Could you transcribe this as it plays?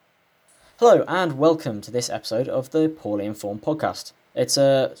Hello and welcome to this episode of the Poorly Informed Podcast. It's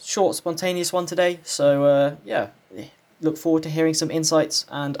a short, spontaneous one today, so look forward to hearing some insights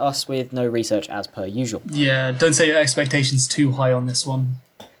and us with no research as per usual. Yeah, don't set your expectations too high on this one.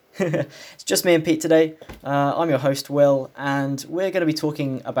 It's just me and Pete today. I'm your host, Will, and we're going to be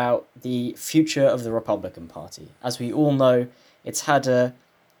talking about the future of the Republican Party. As we all know, it's had an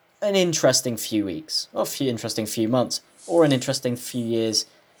interesting few weeks, or interesting few months, or an interesting few years,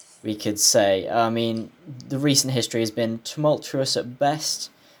 we could say. I mean, the recent history has been tumultuous at best,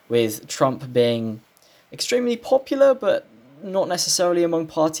 with Trump being extremely popular, but not necessarily among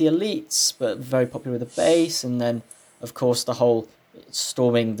party elites, but very popular with the base, and then, of course, the whole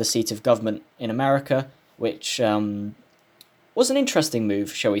storming the seat of government in America, which was an interesting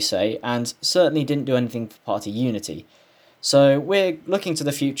move, shall we say, and certainly didn't do anything for party unity. So we're looking to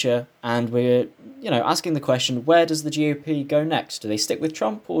the future, and we're, asking the question, where does the GOP go next? Do they stick with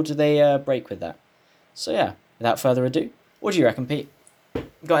Trump, or do they break with that? So yeah, without further ado, what do you reckon, Pete?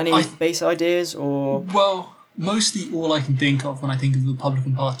 Got any base ideas, or...? Well, mostly all I can think of when I think of the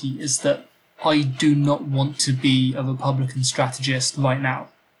Republican Party is that I do not want to be a Republican strategist right now.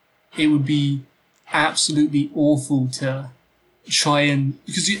 It would be absolutely awful to try and...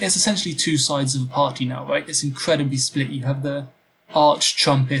 Because it's essentially two sides of a party now, right? It's incredibly split. You have the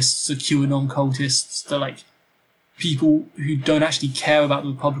arch-Trumpists, the QAnon cultists, the, people who don't actually care about the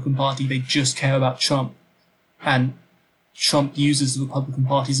Republican Party, they just care about Trump. And Trump uses the Republican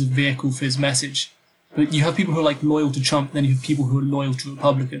Party as a vehicle for his message. But you have people who are, loyal to Trump, and then you have people who are loyal to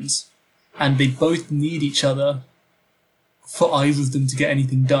Republicans. And they both need each other for either of them to get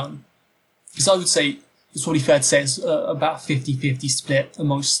anything done. Because I would say, it's probably fair to say it's about 50-50 split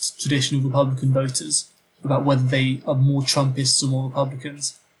amongst traditional Republican voters about whether they are more Trumpists or more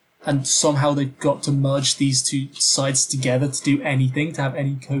Republicans. And somehow they've got to merge these two sides together to do anything, to have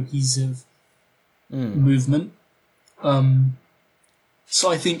any cohesive movement.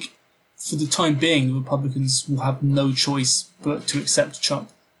 So I think, for the time being, the Republicans will have no choice but to accept Trump.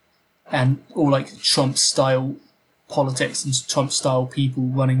 Or Trump-style politics and Trump-style people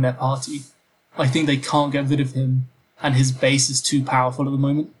running their party. I think they can't get rid of him, and his base is too powerful at the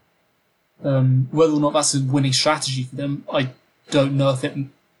moment. Whether or not that's a winning strategy for them, I don't know if it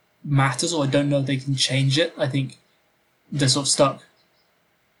matters, or I don't know if they can change it. I think they're sort of stuck.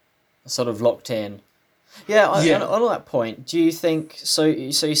 Sort of locked in. Yeah, on that point, do you think... So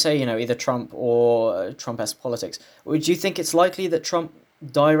you say, either Trump or Trump-esque politics. Would you think it's likely that Trump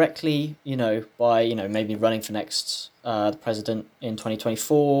directly, by, maybe running for next president in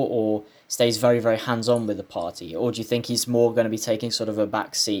 2024, or stays very, very hands-on with the party? Or do you think he's more going to be taking sort of a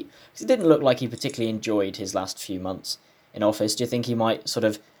back seat? Because it didn't look like he particularly enjoyed his last few months in office. Do you think he might sort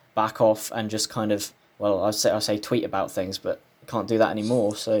of back off and just kind of, well, I'll say tweet about things, but can't do that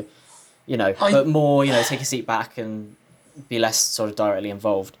anymore, so, but more, take a seat back and be less sort of directly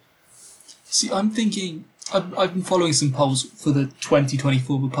involved? See, I'm thinking... I've been following some polls for the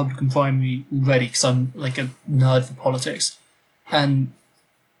 2024 Republican primary already, because I'm a nerd for politics. And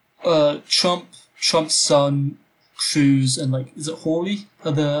Trump's son, Cruz, and is it Hawley?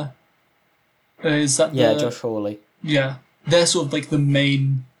 Josh Hawley. Yeah, they're sort of the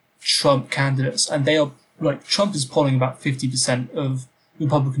main Trump candidates, and they are Trump is polling about 50% of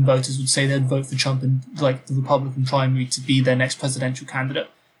Republican voters would say they'd vote for Trump in the Republican primary to be their next presidential candidate.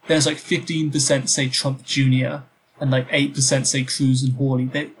 There's 15% say Trump Jr. and 8% say Cruz and Hawley.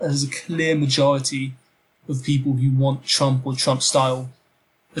 There's a clear majority of people who want Trump or the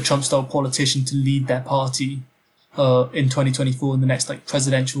Trump-style politician to lead their party in 2024 in the next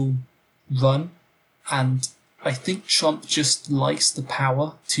presidential run. And I think Trump just likes the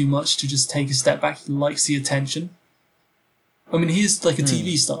power too much to just take a step back. He likes the attention. I mean, he is a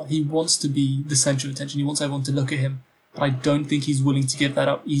TV star. He wants to be the centre of attention. He wants everyone to look at him. I don't think he's willing to give that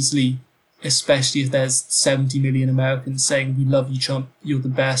up easily, especially if there's 70 million Americans saying, we love you, Trump, you're the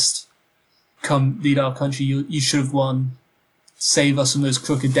best, come lead our country, you should have won, save us from those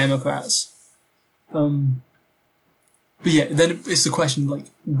crooked Democrats. But yeah, then it's the question,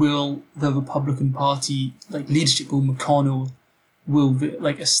 will the Republican Party, leadership, will McConnell, will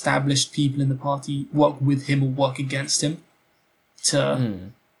established people in the party work with him or work against him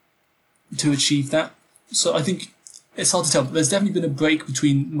to achieve that? So I think it's hard to tell, but there's definitely been a break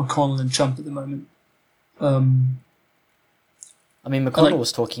between McConnell and Trump at the moment. I mean, McConnell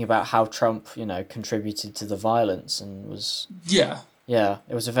was talking about how Trump, contributed to the violence and was... Yeah. Yeah,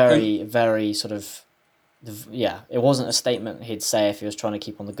 it was a very, very sort of... Yeah, it wasn't a statement he'd say if he was trying to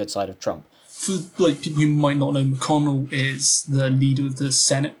keep on the good side of Trump. For people who might not know, McConnell is the leader of the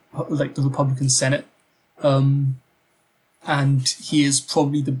Senate, the Republican Senate. and he is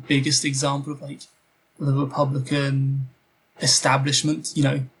probably the biggest example of like the Republican establishment. You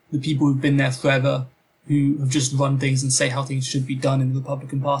know, the people who've been there forever, who have just run things and say how things should be done in the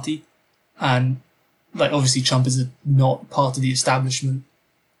Republican Party. And like obviously Trump is not part of the establishment.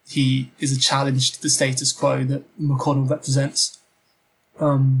 He is a challenge to the status quo that McConnell represents.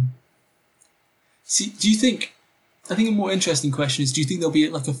 Do you think? I think a more interesting question is: do you think there'll be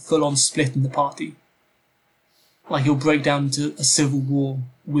like a full-on split in the party? Like it'll break down into a civil war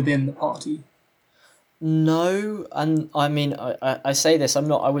within the party? No, and I mean, I say this. I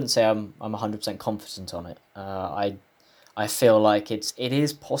wouldn't say I'm 100% confident on it. I feel like it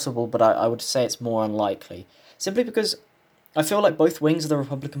is possible, but I would say it's more unlikely. Simply because I feel like both wings of the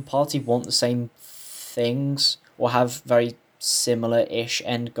Republican Party want the same things or have very similar-ish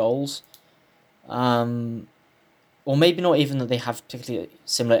end goals. Or maybe not even that they have particularly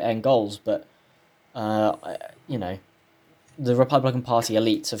similar end goals, but you know, the Republican Party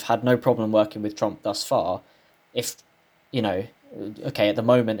elites have had no problem working with Trump thus far. If, you know, okay, at the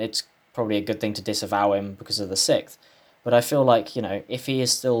moment it's probably a good thing to disavow him because of the 6th, but I feel like, you know, if he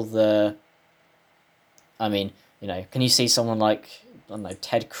is still I mean, you know, can you see someone like, I don't know,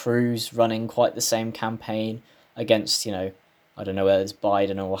 Ted Cruz running quite the same campaign against, you know, I don't know whether it's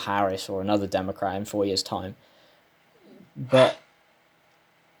Biden or Harris or another Democrat in 4 years' time. But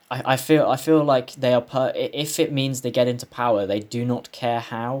I feel like they are if it means they get into power, they do not care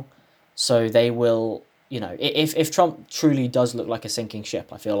how. So they will, you know, if Trump truly does look like a sinking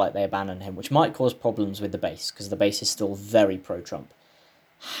ship, I feel like they abandon him, which might cause problems with the base because the base is still very pro-Trump.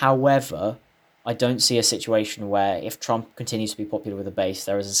 However, I don't see a situation where if Trump continues to be popular with the base,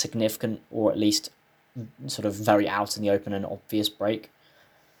 there is a significant or at least sort of very out in the open and obvious break.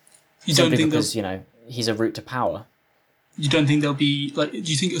 You don't think because, you know, he's a route to power. You don't think there'll be like? Do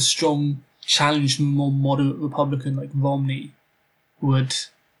you think a strong challenge from a more moderate Republican like Romney would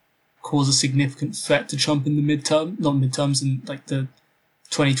cause a significant threat to Trump in the midterms in like the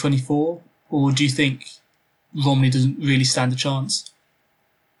 2024? Or do you think Romney doesn't really stand a chance?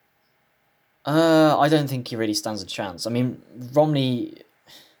 I don't think he really stands a chance. I mean, Romney,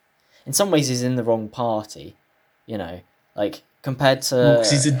 in some ways, is in the wrong party. You know, like compared to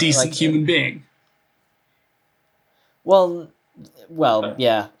because he's a decent human being. Well,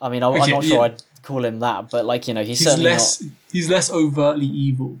 yeah. I mean, I'm not sure I'd call him that, but like, you know, he's certainly less. He's less overtly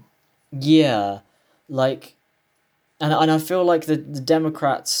evil. Yeah, like, and I feel like the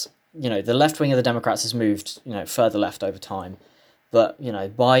Democrats, you know, the left wing of the Democrats has moved, you know, further left over time, but you know,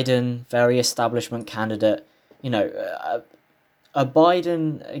 Biden, very establishment candidate, you know, a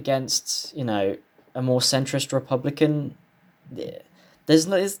Biden against, you know, a more centrist Republican,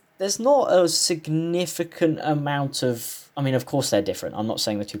 there's not a significant amount of. I mean, of course they're different. I'm not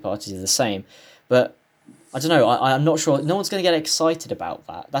saying the two parties are the same, but I don't know. I'm not sure. No one's going to get excited about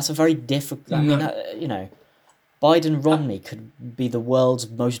that. That's a very difficult. I mean, you know, Biden Romney could be the world's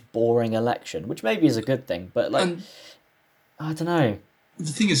most boring election, which maybe is a good thing. But like, I don't know.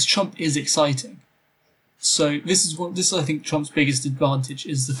 The thing is, Trump is exciting. So this is I think Trump's biggest advantage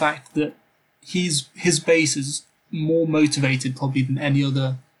is the fact that his base is more motivated probably than any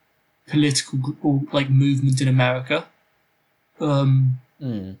other political or like movement in America.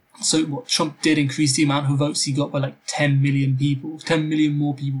 So what Trump did increase the amount of votes he got by like 10 million people. 10 million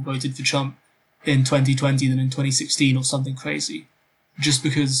more people voted for Trump in 2020 than in 2016 or something crazy. Just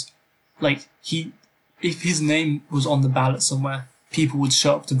because, like, if his name was on the ballot somewhere, people would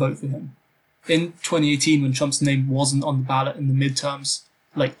show up to vote for him. In 2018, when Trump's name wasn't on the ballot in the midterms,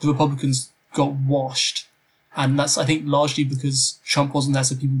 like, the Republicans got washed. And that's, I think, largely because Trump wasn't there,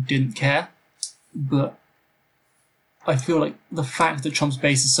 so people didn't care. But I feel like the fact that Trump's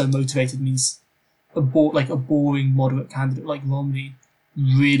base is so motivated means a boring moderate candidate like Romney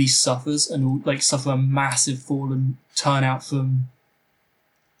really suffers and will like suffer a massive fall in turnout from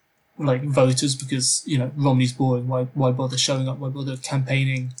like voters because, you know, Romney's boring. Why bother showing up? Why bother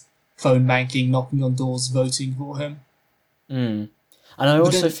campaigning, phone banking, knocking on doors, voting for him? And I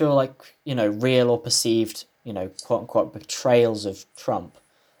also feel like, you know, real or perceived, you know, quote unquote betrayals of Trump,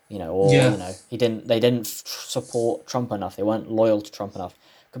 you know, or you know, they didn't support Trump enough. They weren't loyal to Trump enough.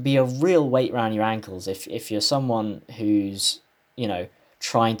 Could be a real weight around your ankles if you're someone who's, you know,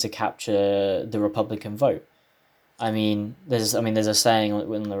 trying to capture the Republican vote. I mean, there's a saying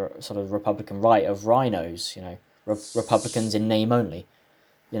in the sort of Republican right of rhinos, you know, Republicans in name only,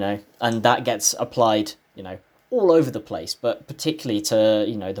 you know, and that gets applied, you know, all over the place, but particularly to,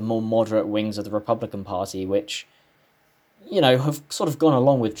 you know, the more moderate wings of the Republican Party, which, you know, have sort of gone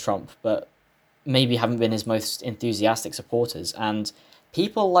along with Trump, but maybe haven't been his most enthusiastic supporters. And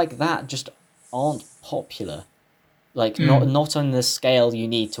people like that just aren't popular. like not on the scale you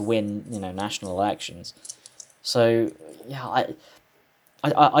need to win, national elections. So yeah,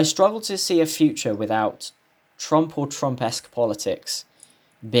 I struggle to see a future without Trump or Trump-esque politics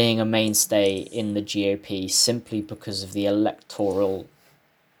being a mainstay in the GOP simply because of the electoral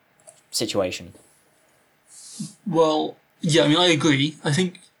situation. Well, yeah, I mean, I agree. I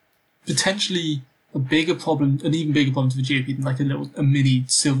think potentially an even bigger problem to the GOP than like a mini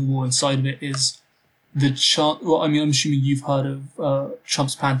civil war inside of it is the chance. Well, I mean, I'm assuming you've heard of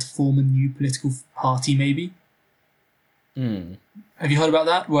Trump's plan to form a new political party, maybe. Have you heard about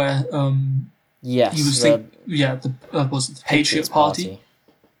that? Where yes, he was was it the Patriot Party?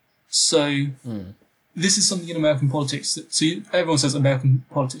 So this is something in American politics. Everyone says American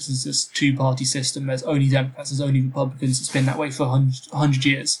politics is this two-party system. There's only Democrats, there's only Republicans. It's been that way for 100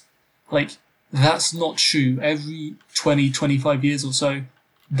 years. Like, that's not true. Every 20, 25 years or so,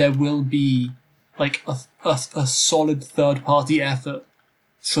 there will be like a solid third-party effort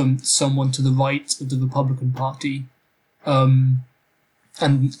from someone to the right of the Republican Party. And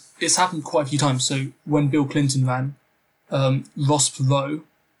it's happened quite a few times. So when Bill Clinton ran, Ross Perot,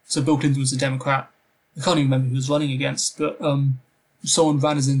 so Bill Clinton was a Democrat. I can't even remember who he was running against, but someone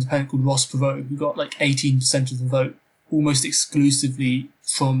ran as an independent called Ross Perot, who got like 18% of the vote, almost exclusively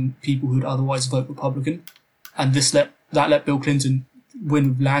from people who'd otherwise vote Republican. And that let Bill Clinton win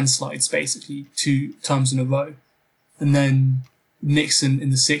with landslides, basically, 2 terms in a row. And then Nixon in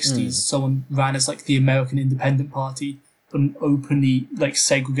the 60s, someone ran as like the American Independent Party, an openly like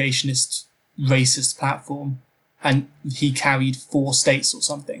segregationist, racist platform, and he carried 4 states or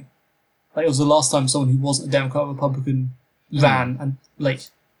something. Like, it was the last time someone who wasn't a Democrat or Republican ran, and like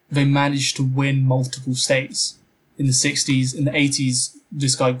they managed to win multiple states in the 60s. In the 80s,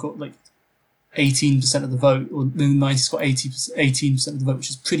 this guy got like 18% of the vote, or in the 90s got 18% of the vote, which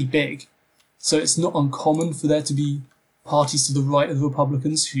is pretty big. So it's not uncommon for there to be parties to the right of the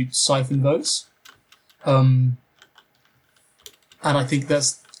Republicans who siphon votes. And I think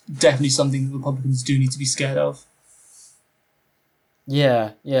that's definitely something that Republicans do need to be scared of.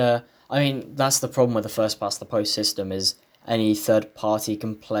 Yeah. I mean, that's the problem with the first past the post system, is any third party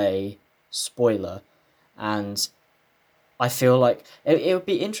can play spoiler. And I feel like it would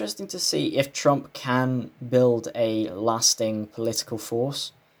be interesting to see if Trump can build a lasting political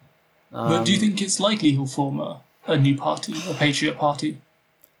force. But do you think it's likely he'll form a new party, a Patriot Party?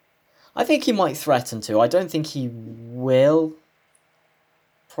 I think he might threaten to. I don't think he will.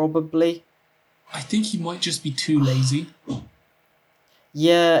 Probably. I think he might just be too lazy.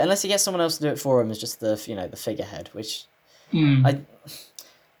 Yeah, unless he gets someone else to do it for him as just the figurehead, which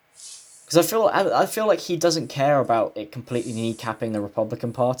because I feel like he doesn't care about it completely kneecapping the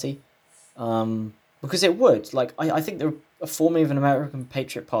Republican Party, because it would. Like, I think a forming of an American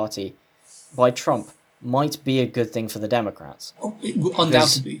Patriot Party by Trump might be a good thing for the Democrats. Oh,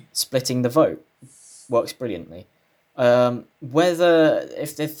 undoubtedly. Splitting the vote works brilliantly. Whether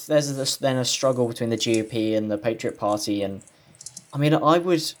if there's then a struggle between the GOP and the Patriot Party, and I mean, I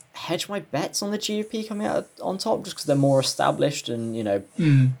would hedge my bets on the GOP coming out on top just because they're more established and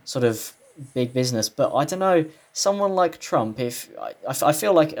sort of big business. But I don't know, someone like Trump, if I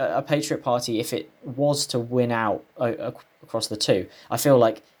feel like a Patriot Party, if it was to win out across the two, I feel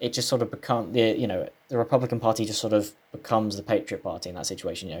like it just sort of the Republican Party just sort of becomes the Patriot Party in that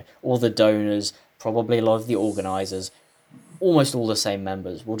situation. All the donors, probably a lot of the organisers, almost all the same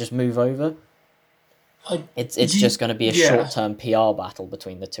members will just move over. It's just going to be a short-term PR battle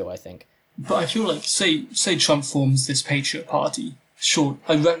between the two, I think. But I feel like, say Trump forms this Patriot Party, sure,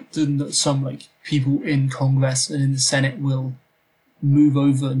 I reckon that some like people in Congress and in the Senate will move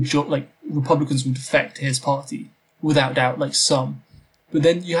over and Republicans will defect to his party, without doubt, like some. But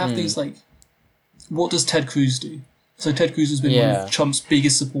then you have things like, what does Ted Cruz do? So Ted Cruz has been one of Trump's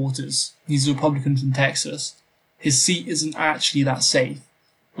biggest supporters. He's a Republican from Texas. His seat isn't actually that safe.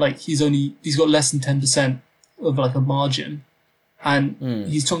 Like, he's got less than 10% of like a margin. And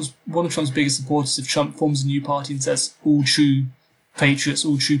he's one of Trump's biggest supporters. If Trump forms a new party and says, all true patriots,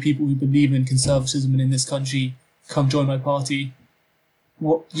 all true people who believe in conservatism and in this country, come join my party.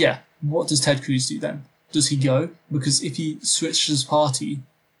 What does Ted Cruz do then? Does he go? Because if he switches party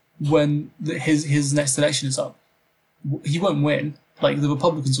when his next election is up, he won't win. Like, the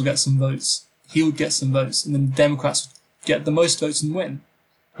Republicans will get some votes, he'll get some votes, and then the Democrats will get the most votes and win.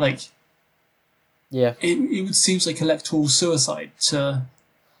 Like, it seems like electoral suicide to...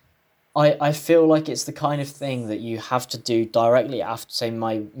 I feel like it's the kind of thing that you have to do directly after,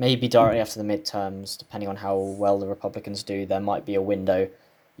 maybe directly after the midterms, depending on how well the Republicans do. There might be a window.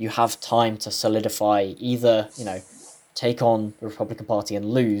 You have time to solidify either, take on the Republican Party and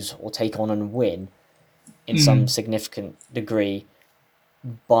lose, or take on and win in some significant degree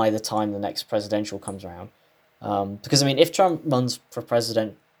by the time the next presidential comes around. Because I mean, if Trump runs for for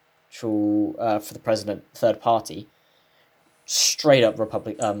the president third party, straight up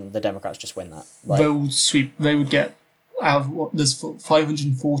the Democrats just win that. They would sweep. They would get out of there's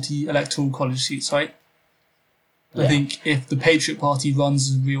 540 electoral college seats, right? I think if the Patriot Party runs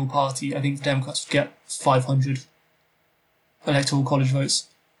as a real party, I think the Democrats would get 500 electoral college votes.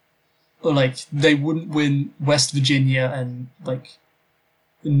 Or they wouldn't win West Virginia and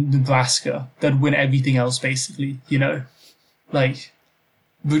Nebraska. They'd win everything else basically, but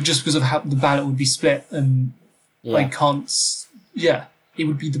just because of how the ballot would be split and it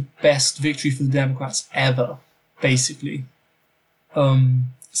would be the best victory for the Democrats ever, basically.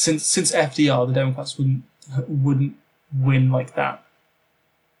 Since FDR, the Democrats wouldn't win like that.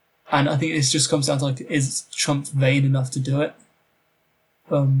 And I think it just comes down to is Trump vain enough to do it?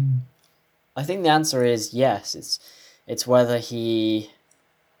 I think the answer is yes. It's whether he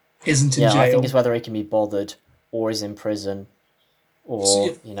isn't in jail. I think it's whether he can be bothered or is in prison, or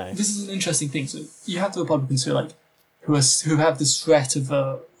This is an interesting thing. So you have the Republicans who have this threat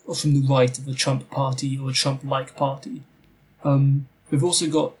from the right of a Trump party or a Trump-like party. We've also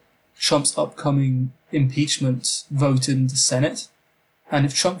got Trump's upcoming impeachment vote in the Senate. And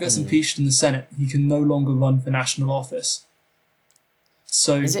if Trump gets impeached in the Senate, he can no longer run for national office.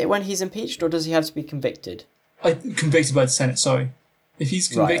 So is it when he's impeached, or does he have to be convicted? Convicted by the Senate, sorry. If he's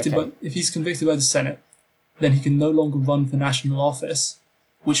convicted by the Senate, then he can no longer run for national office,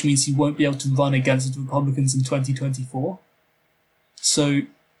 which means he won't be able to run against the Republicans in 2024. So,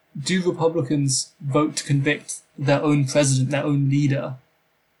 do Republicans vote to convict their own president, their own leader,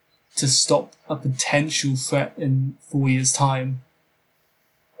 to stop a potential threat in 4 years' time?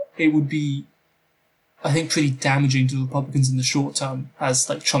 It would be, I think, pretty damaging to the Republicans in the short term, as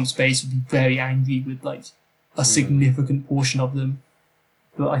Trump's base would be very angry with a significant portion of them.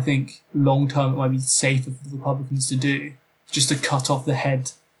 But I think long term it might be safer for the Republicans to do, just to cut off the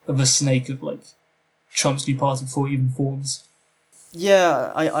head of a snake of Trump's new party before it even forms.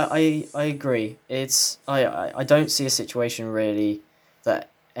 Yeah, I agree. I don't see a situation really that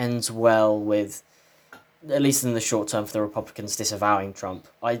ends well with, at least in the short term, for the Republicans disavowing Trump.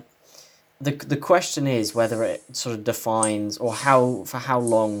 The question is whether it sort of defines, or for how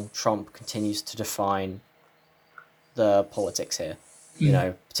long Trump continues to define the politics here.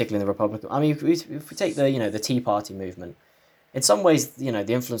 Particularly in the Republican. I mean, if we take the Tea Party movement, in some ways, the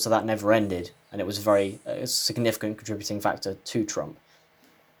influence of that never ended, and it was a significant contributing factor to Trump.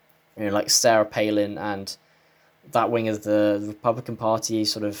 Sarah Palin and that wing of the Republican Party,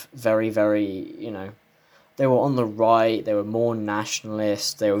 sort of very, very, they were on the right. They were more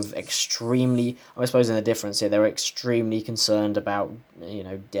nationalist. They were extremely, I suppose, in the difference here, they were extremely concerned about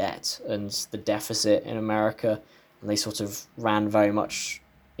debt and the deficit in America. And they sort of ran very much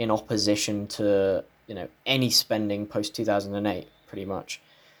in opposition to any spending post 2008, pretty much.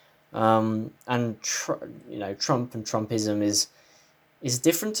 And Trump and Trumpism is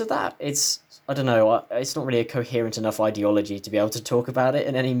different to that. I don't know. It's not really a coherent enough ideology to be able to talk about it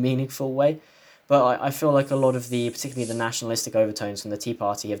in any meaningful way. But I feel like a lot of particularly the nationalistic overtones from the Tea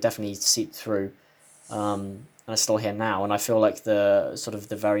Party have definitely seeped through, and are still here now. And I feel like the sort of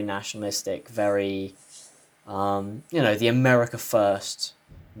the very nationalistic, very the America First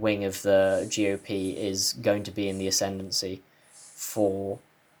wing of the GOP is going to be in the ascendancy for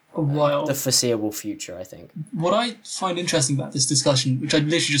a while, the foreseeable future, I think. What I find interesting about this discussion, which I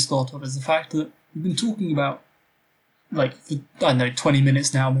literally just thought of, is the fact that we've been talking about, for, 20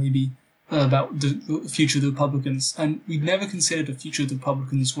 minutes now maybe, about the future of the Republicans, and we've never considered a future of the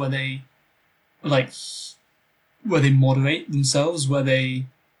Republicans where they moderate themselves, where they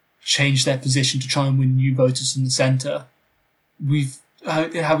change their position to try and win new voters from the centre.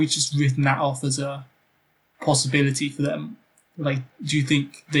 Have we just written that off as a possibility for them? Do you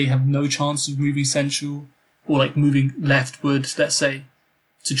think they have no chance of moving central, or moving leftward, let's say,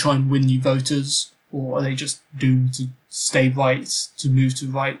 to try and win new voters, or are they just doomed to stay right, to move to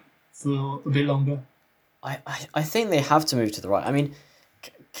right for a bit longer? I think they have to move to the right. I mean,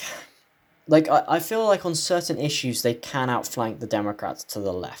 I feel like on certain issues they can outflank the Democrats to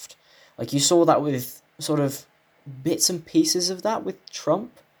the left. You saw that with sort of bits and pieces of that with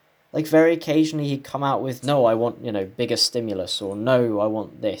Trump. Very occasionally he'd come out with, no, I want, bigger stimulus, or no, I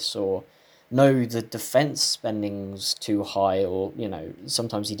want this, or no, the defense spending's too high, or,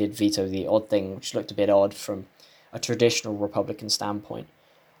 sometimes he did veto the odd thing, which looked a bit odd from a traditional Republican standpoint.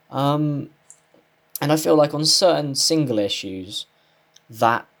 And I feel like on certain single issues,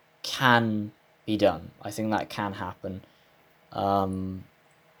 that can be done. I think that can happen.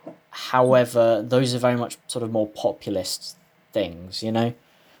 However, those are very much sort of more populist things, you know?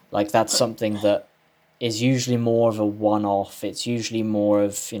 Like, that's something that is usually more of a one-off. It's usually more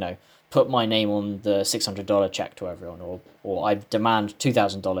of, put my name on the $600 check to everyone, or I demand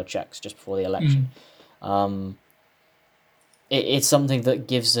 $2,000 checks just before the election. It's something that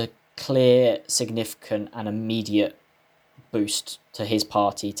gives a clear, significant, and immediate boost to his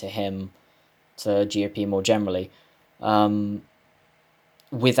party, to him, to GOP more generally,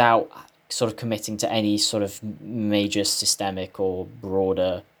 without sort of committing to any sort of major systemic or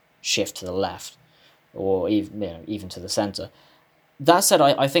broader shift to the left, or even to the centre. That said,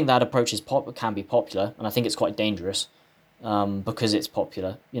 I think that approach can be popular, and I think it's quite dangerous, because it's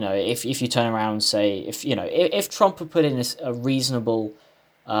popular. If you turn around and say, if Trump had put in a reasonable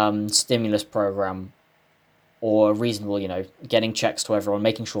stimulus program, or a reasonable, getting checks to everyone,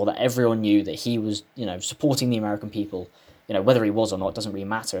 making sure that everyone knew that he was, supporting the American people, whether he was or not, doesn't really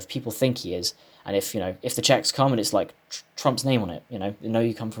matter. If people think he is, and if the checks come and it's like Trump's name on it,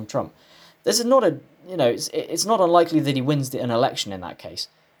 you come from Trump. There's not a, it's not unlikely that he wins an election in that case.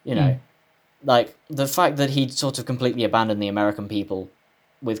 Like, the fact that he sort of completely abandoned the American people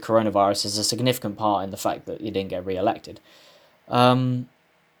with coronavirus is a significant part in the fact that he didn't get re-elected.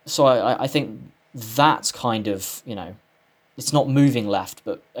 So I think that's kind of, it's not moving left,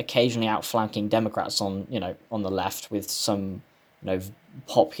 but occasionally outflanking Democrats on the left with some,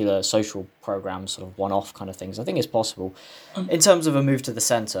 popular social programs, sort of one-off kind of things. I think it's possible. In terms of a move to the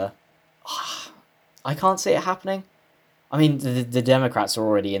centre, I can't see it happening. I mean, the Democrats are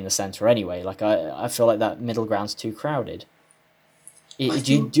already in the centre anyway. Like, I feel like that middle ground's too crowded.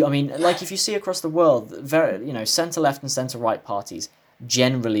 I mean, like, if you see across the world, centre-left and centre-right parties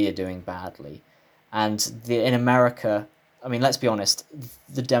generally are doing badly. And in America, I mean, let's be honest,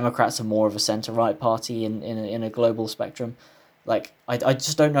 the Democrats are more of a centre-right party in a global spectrum. Like, I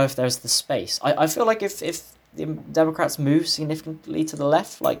just don't know if there's the space. I feel like if the Democrats move significantly to the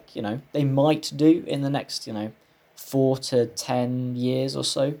left, like, they might do in the next, 4 to 10 years or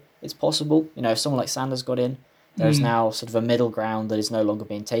so, it's possible. If someone like Sanders got in, there's now sort of a middle ground that is no longer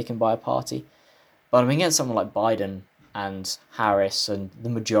being taken by a party. But I mean, against someone like Biden and Harris and the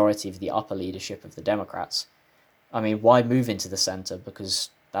majority of the upper leadership of the Democrats, I mean, why move into the centre? Because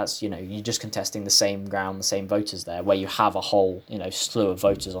that's, you're just contesting the same ground, the same voters there, where you have a whole, slew of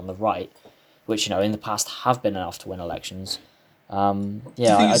voters on the right, which, in the past have been enough to win elections. I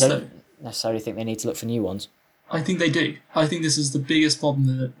don't necessarily think they need to look for new ones. I think they do. I think this is the biggest problem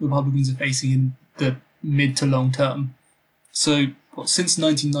that Republicans are facing in the mid to long term. So, since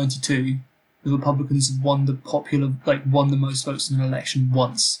 1992, the Republicans have won the most votes in an election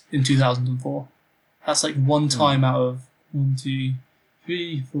once, in 2004. That's like one time out of 1, 2,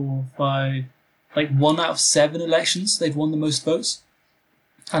 3, 4, 5, like 1 out of 7 elections they've won the most votes.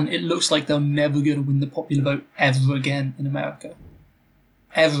 And it looks like they're never going to win the popular vote ever again in America.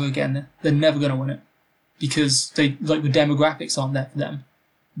 Ever again. They're never going to win it. Because the demographics aren't there for them.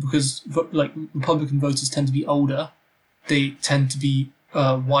 Because Republican voters tend to be older, they tend to be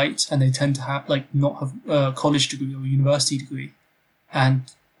white, and they tend to have not have a college degree or a university degree,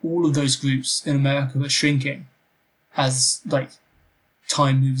 and all of those groups in America are shrinking as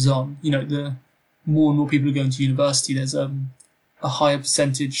time moves on. The more and more people are going to university. There's a higher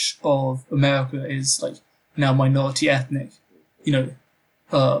percentage of America is now minority ethnic.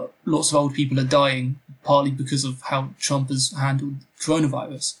 Lots of old people are dying, partly because of how Trump has handled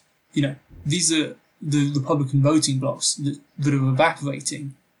coronavirus. These are the Republican voting blocks that are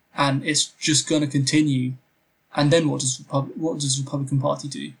evaporating, and it's just going to continue. And then what does the Republican Party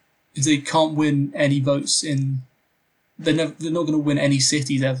do? If they can't win any votes they're not going to win any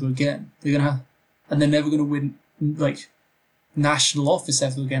cities ever again. And they're never going to win national office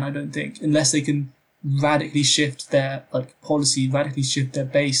ever again. I don't think, unless they can radically shift their policy, radically shift their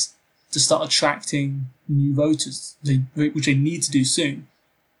base to start attracting new voters, which they need to do soon.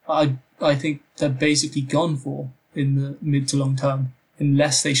 I think they're basically gone for in the mid to long term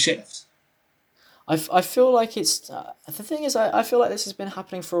unless they shift. I feel like it's the thing is I feel like this has been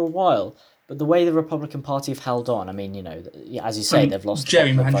happening for a while, but the way the Republican Party have held on, I mean, as you say, they've lost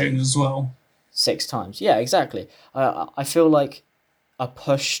gerrymandering as well 6 times. Yeah, exactly. I feel like a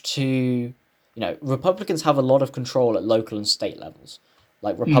push to, Republicans have a lot of control at local and state levels.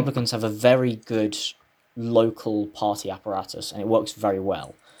 Like, Republicans have a very good local party apparatus, and it works very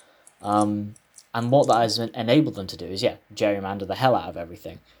well. And what that has enabled them to do is, gerrymander the hell out of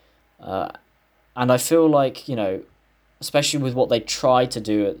everything. And I feel like, especially with what they tried to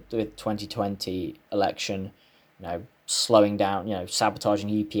do at the 2020 election, slowing down, sabotaging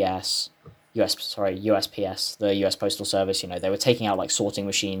UPS, USPS, the US Postal Service. They were taking out like sorting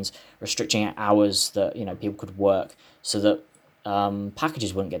machines, restricting hours that people could work, so that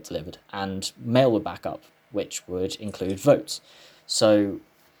packages wouldn't get delivered and mail would back up, which would include votes. So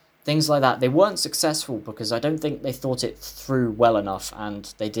things like that, they weren't successful because I don't think they thought it through well enough,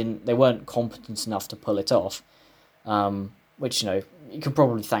 and they weren't competent enough to pull it off. Which you could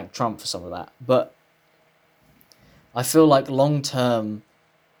probably thank Trump for some of that, but I feel like long term,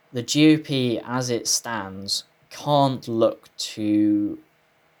 the GOP as it stands can't look to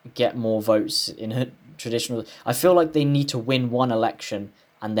get more votes in a traditional. I feel like they need to win one election,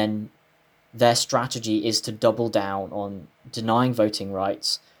 and then their strategy is to double down on denying voting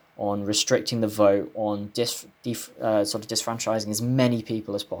rights, on restricting the vote, on sort of disfranchising as many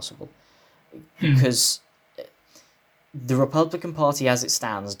people as possible, because the Republican Party as it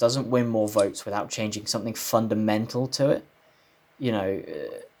stands doesn't win more votes without changing something fundamental to it.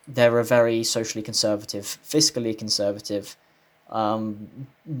 They're a very socially conservative, fiscally conservative,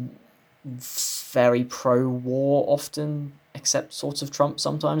 very pro-war often, except sort of Trump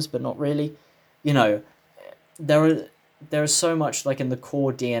sometimes, but not really. There is so much like in the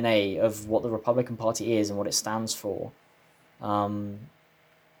core DNA of what the Republican Party is and what it stands for,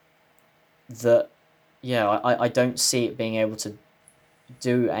 that I don't see it being able to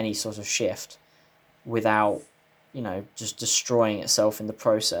do any sort of shift without just destroying itself in the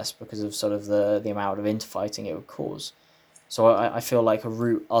process because of sort of the amount of interfighting it would cause. So I feel like a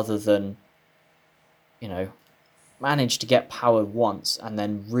route other than manage to get power once and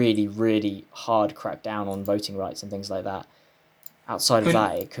then really, really hard crack down on voting rights and things like that. Outside of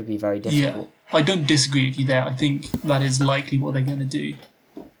that, it could be very difficult. Yeah, I don't disagree with you there. I think that is likely what they're going to do.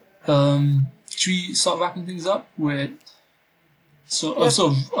 Should we start wrapping things up? I'm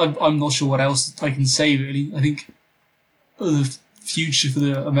not sure what else I can say, really. I think the future for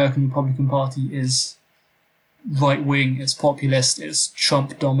the American Republican Party is right-wing, it's populist, it's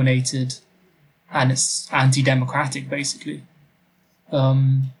Trump-dominated, and it's anti-democratic, basically.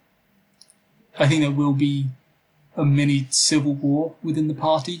 I think there will be a mini civil war within the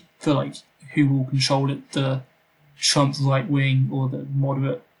party for like who will control it, the Trump right-wing or the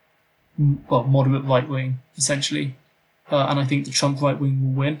moderate right-wing, essentially. And I think the Trump right-wing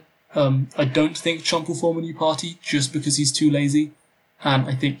will win. I don't think Trump will form a new party just because he's too lazy. And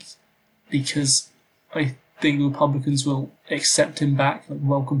I think because I think the Republicans will accept him back, like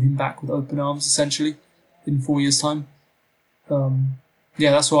welcome him back with open arms, essentially, in 4 years' time.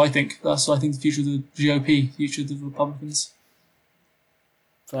 That's what I think. That's what I think the future of the GOP, future of the Republicans.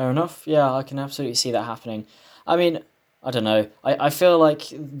 Fair enough. Yeah, I can absolutely see that happening. I mean, I don't know. I feel like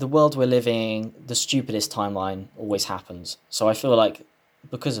the world we're living in, the stupidest timeline always happens. So I feel like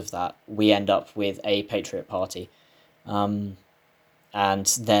because of that, we end up with a Patriot Party. And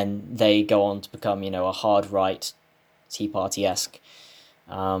then they go on to become, a hard right, Tea Party-esque,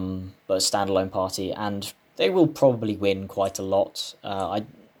 but a standalone party. And they will probably win quite a lot.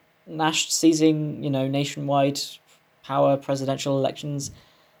 Nash seizing, nationwide power, presidential elections,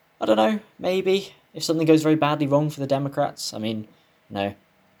 I don't know, maybe. If something goes very badly wrong for the Democrats, I mean, Joe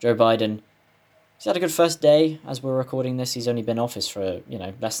Biden, he's had a good first day. As we're recording this, he's only been in office for,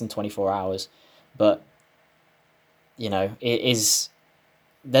 less than 24 hours. But,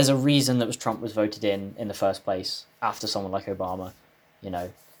 there's a reason that Trump was voted in the first place after someone like Obama.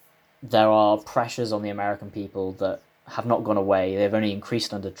 There are pressures on the American people that have not gone away. They've only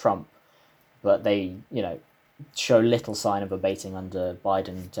increased under Trump, but they, show little sign of abating under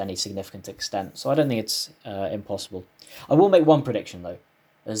Biden to any significant extent. So I don't think it's impossible. I will make one prediction, though.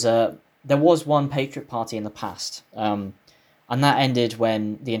 There was one Patriot Party in the past, and that ended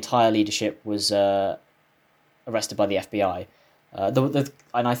when the entire leadership was arrested by the FBI.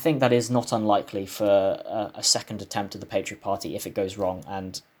 And I think that is not unlikely for a second attempt at the Patriot Party if it goes wrong,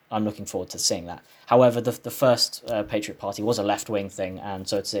 and I'm looking forward to seeing that. However, the first Patriot Party was a left-wing thing, and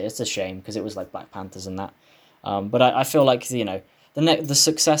so it's a shame because it was like Black Panthers and that. But I feel like the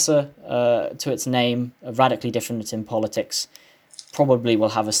successor to its name, radically different in politics, probably will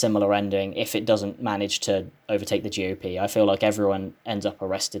have a similar ending if it doesn't manage to overtake the GOP. I feel like everyone ends up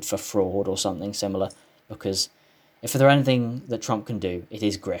arrested for fraud or something similar, because if there's anything that Trump can do, it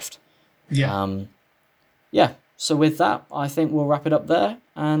is grift. Yeah. So with that, I think we'll wrap it up there.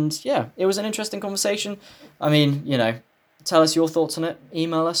 And yeah, it was an interesting conversation. I mean, tell us your thoughts on it.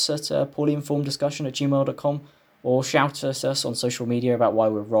 Email us at poorlyinformeddiscussion@gmail.com, or shout at us on social media about why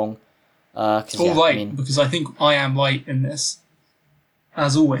we're wrong. Because I think I am right in this.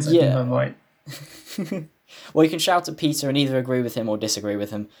 As always, I think I'm right. Well, you can shout at Peter and either agree with him or disagree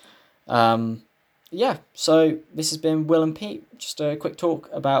with him. yeah, so this has been Will and Pete. Just a quick talk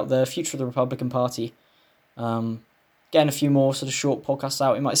about the future of the Republican Party. Getting a few more sort of short podcasts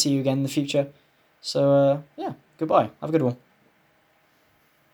out. We might see you again in the future. So, yeah, goodbye. Have a good one.